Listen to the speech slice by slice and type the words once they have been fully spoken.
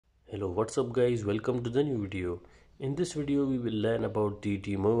Hello, what's up guys? Welcome to the new video. In this video we will learn about the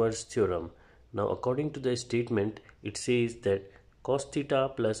De-Moivre's theorem. Now according to the statement, it says that cos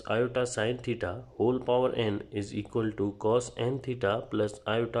theta plus iota sin theta whole power n is equal to cos n theta plus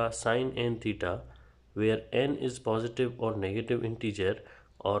iota sin n theta, where n is positive or negative integer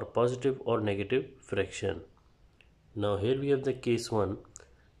or positive or negative fraction. Now here we have the case 1.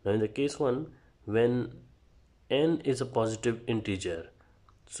 Now in the case 1, when n is a positive integer,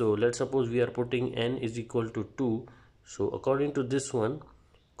 so let's suppose we are putting n is equal to 2. So according to this one,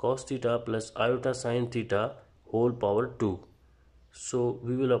 cos theta plus iota sin theta whole power 2. So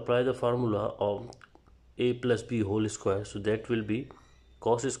we will apply the formula of a plus b whole square. So that will be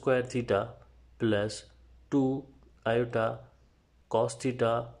cos square theta plus 2 iota cos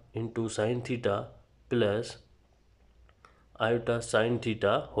theta into sin theta plus iota sin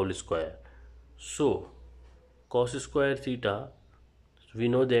theta whole square. So cos square theta, we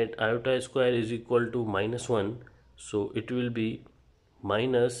know that iota square is equal to minus 1, so it will be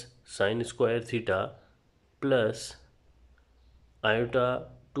minus sin square theta plus iota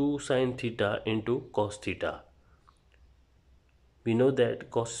 2 sin theta into cos theta. We know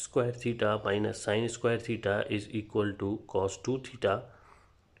that cos square theta minus sin square theta is equal to cos 2 theta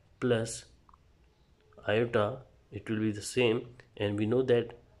plus iota, it will be the same, and we know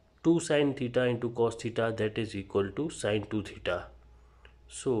that 2 sin theta into cos theta, that is equal to sin 2 theta.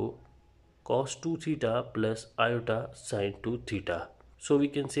 So cos 2 theta plus iota sin 2 theta. So we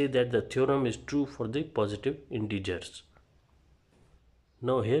can say that the theorem is true for the positive integers.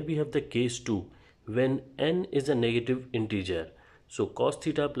 Now here we have the case 2, when n is a negative integer. So cos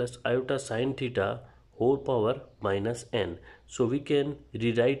theta plus iota sin theta whole power minus n. So we can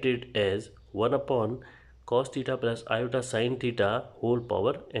rewrite it as 1 upon cos theta plus iota sin theta whole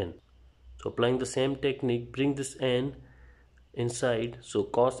power n. So applying the same technique, bring this n inside, so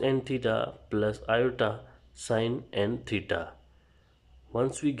cos n theta plus iota sin n theta.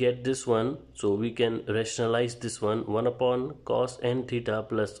 Once we get this one, so we can rationalize this one, 1 upon cos n theta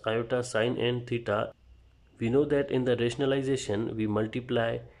plus iota sin n theta. We know that in the rationalization we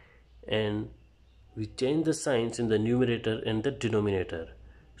multiply and we change the signs in the numerator and the denominator.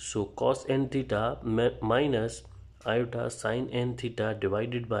 So cos n theta minus iota sin n theta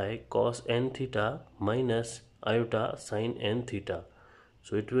divided by cos n theta minus iota sin n theta.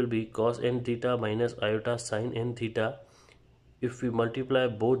 So it will be cos n theta minus iota sin n theta. If we multiply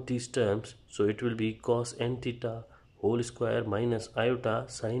both these terms, so it will be cos n theta whole square minus iota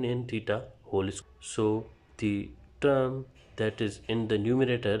sin n theta whole square. So the term that is in the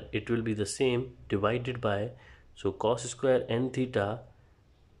numerator, it will be the same, divided by, so cos square n theta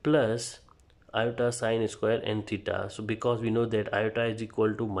plus iota sin square n theta. So because we know that iota is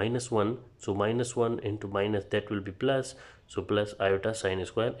equal to minus 1, so minus 1 into minus, that will be plus, so plus iota sin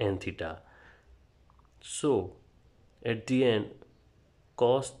square n theta. So at the end,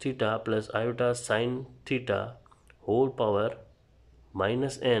 cos theta plus iota sin theta whole power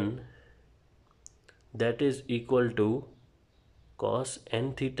minus n, that is equal to cos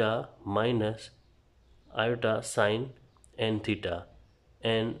n theta minus iota sin n theta.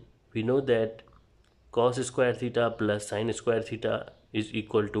 And we know that cos square theta plus sin square theta is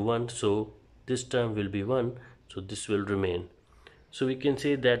equal to 1, so this term will be 1, so this will remain. So we can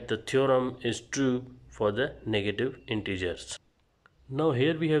say that the theorem is true for the negative integers. Now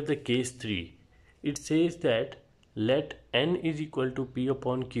here we have the case 3. It says that let n is equal to p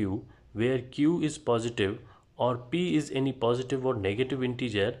upon q, where q is positive or p is any positive or negative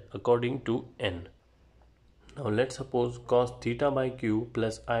integer according to n. Now let's suppose cos theta by q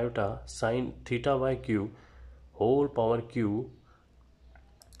plus iota sin theta by q whole power q,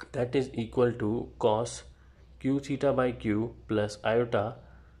 that is equal to cos q theta by q plus iota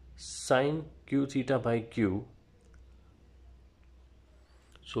sin q theta by q.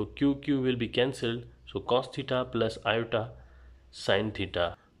 So q will be cancelled, so cos theta plus iota sin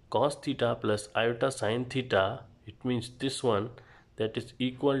theta. Cos theta plus iota sin theta, it means this one, that is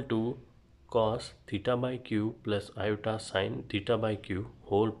equal to cos theta by q plus iota sin theta by q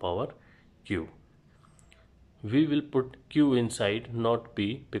whole power q. We will put q inside, not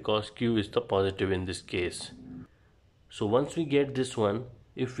p, because q is the positive in this case. So once we get this one,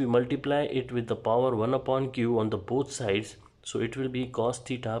 if we multiply it with the power 1 upon q on the both sides, so it will be cos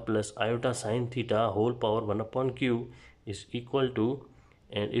theta plus iota sin theta whole power 1 upon q is equal to,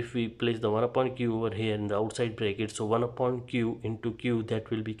 and if we place the 1 upon q over here in the outside bracket, so 1 upon q into q, that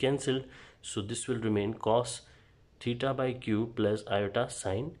will be cancelled, so this will remain cos theta by q plus iota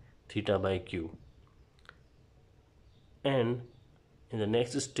sin theta by q. And in the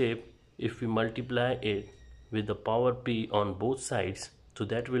next step, if we multiply it with the power p on both sides, So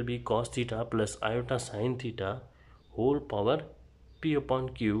that will be cos theta plus iota sin theta whole power p upon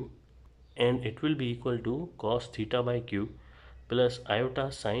q, and it will be equal to cos theta by q plus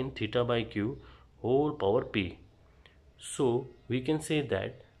iota sin theta by q whole power p. So we can say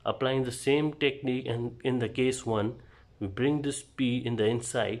that applying the same technique, and in the case 1 we bring this p in the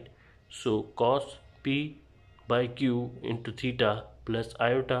inside, so cos p by q into theta plus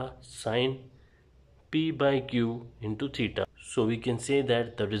iota sin p by q into theta. So we can say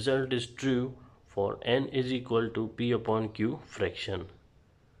that the result is true for n is equal to p upon q fraction.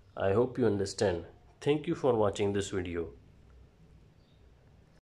 I hope you understand. Thank you for watching this video.